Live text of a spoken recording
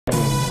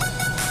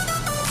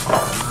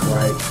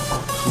right?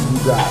 So you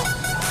got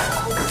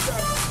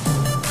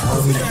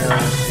Homie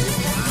Homi.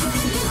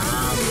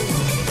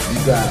 You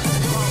got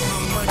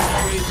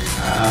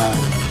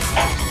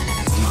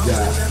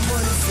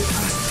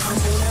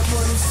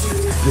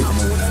Big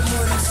Money.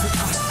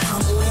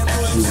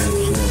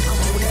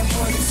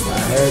 I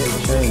had to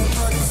change.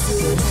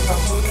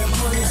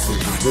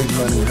 Big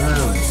Money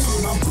Homi.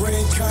 My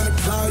brain kinda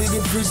cloudy,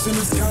 the vision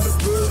is kinda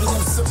blurry.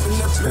 I'm sipping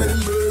that petty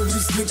nerve.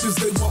 These niggas,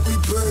 they want me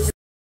blurry.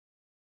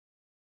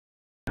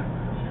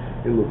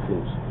 It look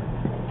close.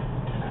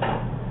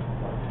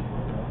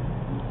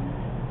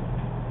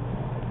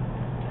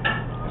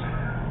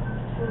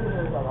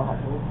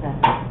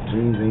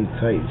 Jeans ain't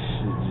tight,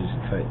 shit just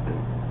tight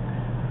though.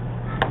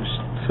 Just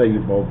tell you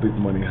about Big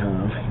Money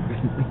Homi.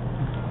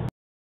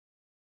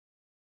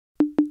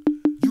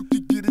 You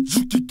can get it,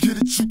 you can get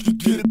it, you can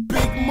get it.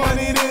 Big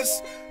money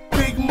this,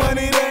 big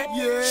money that.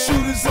 Yeah.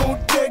 Shooters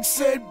on deck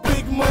said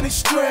big money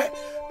strap.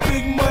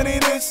 Big money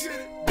this,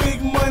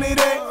 big money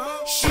that.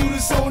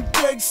 Shooters on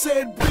deck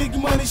said big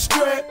money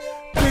strap.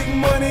 Big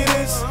money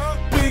this,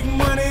 big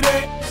money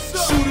that.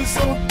 Shooters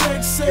on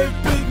deck said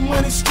big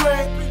money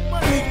strap.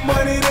 Big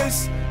money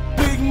this,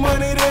 big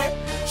money that.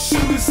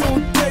 Shooters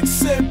on deck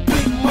said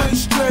big money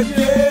strap.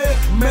 Yeah,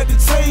 I'm at the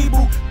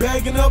table,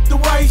 bagging up the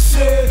white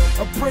shit.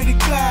 I pray to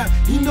God,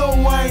 he know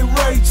I ain't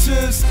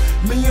righteous.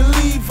 Me and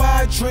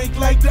Levi drink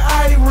like the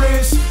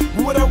Irish.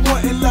 What I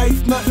want in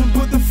life, nothing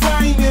but the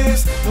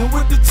finest. And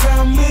what the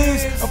time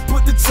is, I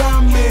put the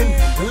time in.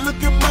 And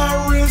look at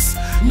my wrist,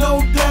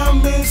 no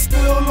diamonds,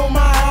 still on my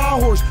high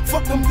horse.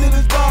 Fuck them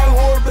dinners by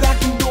whore, but I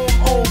can do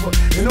them over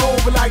and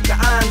over like the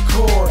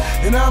encore.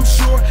 And I'm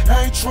sure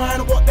I ain't trying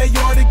to walk that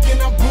yard again.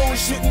 I'm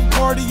bullshitting,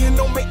 partying,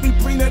 don't make me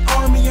bring that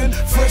army in.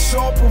 Fresh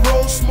off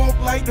parole, smoke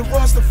like the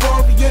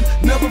Rastafarian.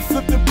 Never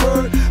flip the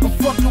bird, I'm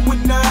fucking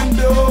with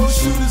Nando.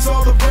 Shooters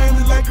all around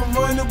me like I'm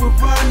running with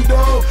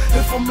Rondo.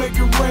 If I make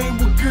it rain,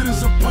 what good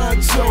is a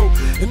poncho?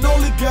 And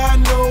only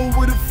God know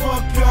where the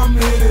fuck I'm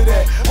headed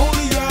at.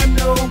 Only I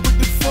know what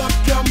the fuck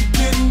I'm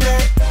getting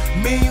at.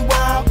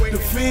 Meanwhile, the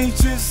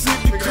fiends just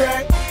hit the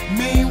crack.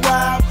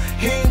 Meanwhile,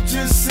 him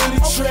just in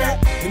the trap.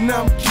 And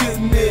I'm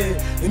getting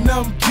it, and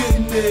I'm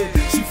getting it.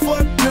 She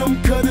fucked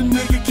him cause the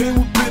nigga came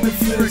with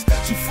benefits.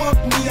 She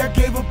fucked me, I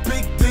gave her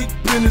big dick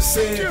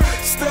benefits.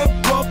 Step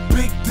up,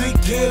 big dick,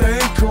 get her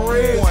in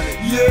career.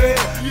 Yeah,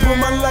 put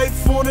my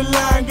life on the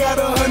line. Got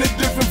 100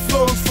 different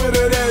flows for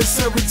that ass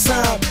every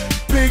time.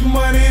 Big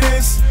money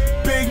this,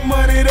 big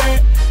money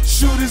that.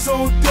 Shooters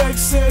on deck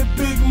said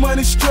big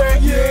money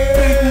strap. Yeah,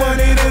 big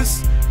money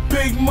this,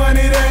 big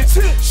money that.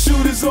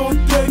 Shooters on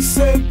deck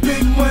said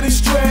big money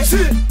strap.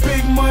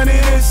 Big money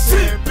this,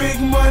 big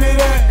money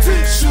that.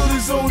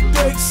 Shooters on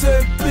deck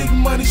said big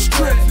money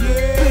strap.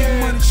 Big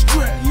money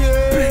strap.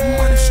 Big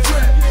money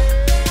strap.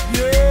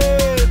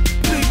 Yeah,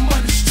 big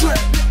money strap.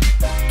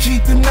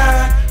 Keep the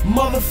 9,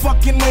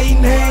 motherfucking 8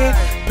 in hand.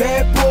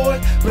 Bad boy,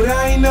 but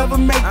I ain't never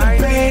make the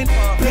band.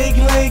 Big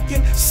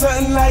Lincoln,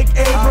 something like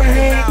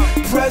Abraham.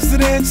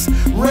 Presidents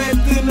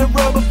wrapped in a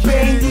rubber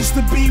band. Used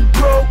to be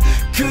broke,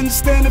 couldn't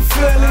stand the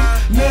feeling.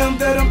 Now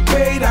that I'm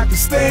paid, I can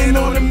stand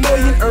on $1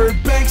 million. Herb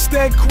Banks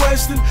that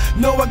question,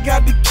 no, I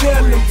got to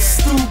kill him.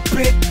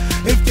 Stupid,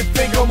 if you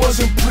think I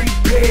wasn't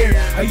prepared.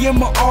 I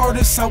am an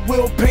artist, I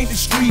will paint the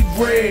street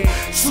red.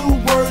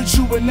 2 words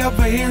you would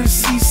never hear and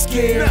see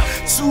scared.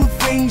 2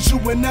 things you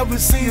would never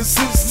see in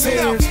 6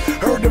 tears.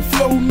 Heard the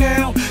flow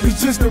now,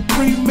 it's just a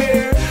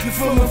premiere. You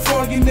feeling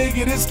foggy,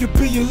 nigga, this could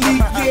be a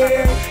leap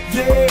year.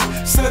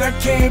 Yeah, said I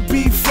can't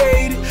be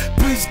faded.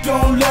 Bitch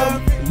gon'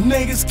 love it,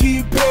 niggas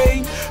keep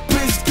paying.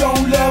 Bitch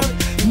gon' love it,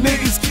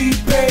 niggas keep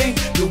paying.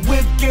 The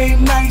whip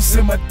game nice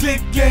and my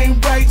dick game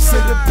right.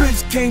 Said the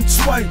bitch came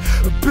twice,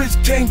 a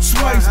bitch came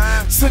twice.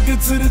 Took it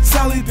to the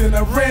telly, then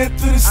I ran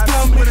through the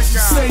stomach. She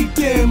say,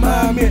 damn,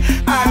 homie,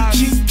 I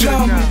keep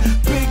coming.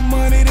 Big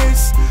money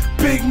this,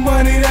 big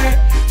money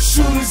that.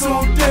 Shooters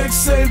on deck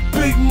say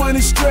big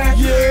money strap.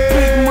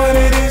 Big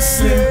money this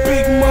and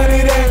big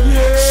money that.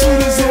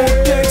 Shooters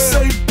on deck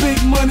say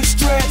big money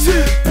strap.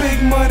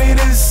 Big money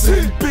this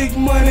and big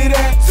money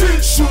that.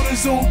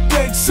 Shooters on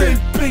deck say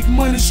big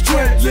money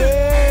strap.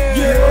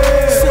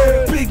 Yeah,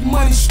 say big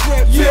money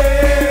strap.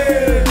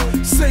 Yeah,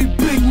 say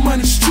big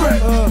money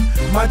strap.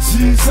 My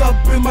G's up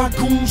and my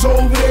goons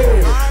over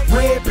there.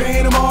 Red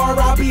Panama,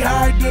 I'll be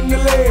higher than the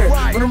lair.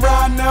 When I'm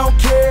riding, I don't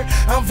care.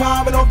 I'm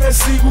vibing off that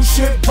seagull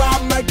shit.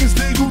 Popping like it's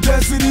legal,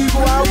 that's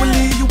illegal. I will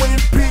leave you in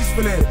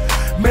peacefully.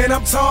 Man,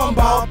 I'm talking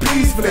about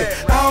peacefully.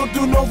 I don't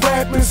do no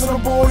rapping, so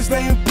the boys, they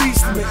ain't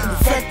beast me. The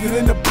fact that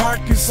in the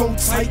pocket so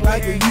tight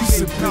like it used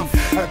to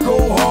be. I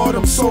go hard,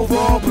 I'm so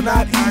raw, but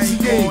not easy.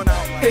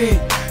 Hey,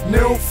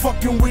 no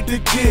fucking with the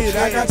kid.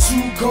 I got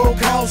 2 coke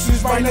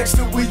houses right next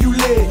to where you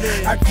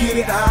live. I get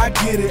it, I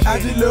get it. I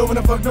just love when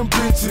I fuck them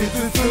bitches.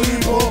 Just Philly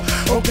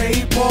ball, okay,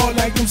 he ball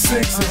like them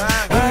Sixers.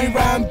 I ain't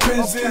riding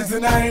Benzes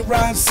and I ain't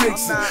riding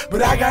sixes.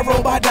 But I got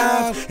rolled by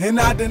dimes and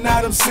I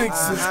deny them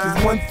sixes.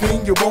 Cause one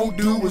thing you won't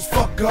do is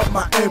fuck up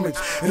my image.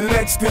 And the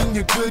next thing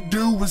you could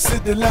do is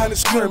hit the line of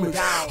scrimmage.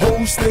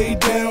 Hoes stay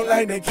down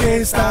like they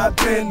can't stop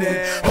bending.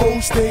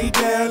 Hoes stay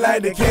down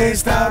like they can't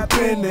stop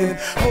bending.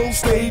 Hoes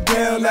stay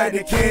down like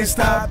they can't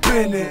stop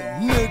bending.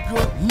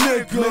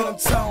 Nigga, I'm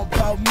talking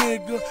about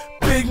nigga.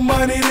 Big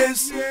money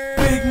this,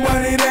 big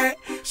money that.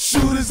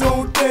 Shooters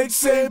on deck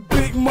said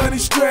big money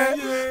strap.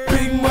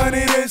 Big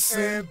money this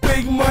and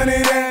big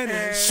money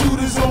that.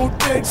 Shooters on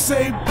deck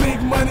say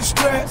big money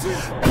strap.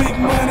 Big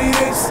money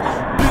this,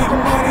 big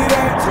money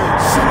that.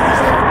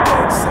 Shooters on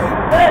deck say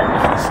big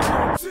money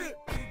strap.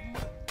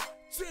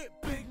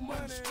 Big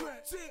money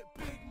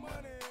strap.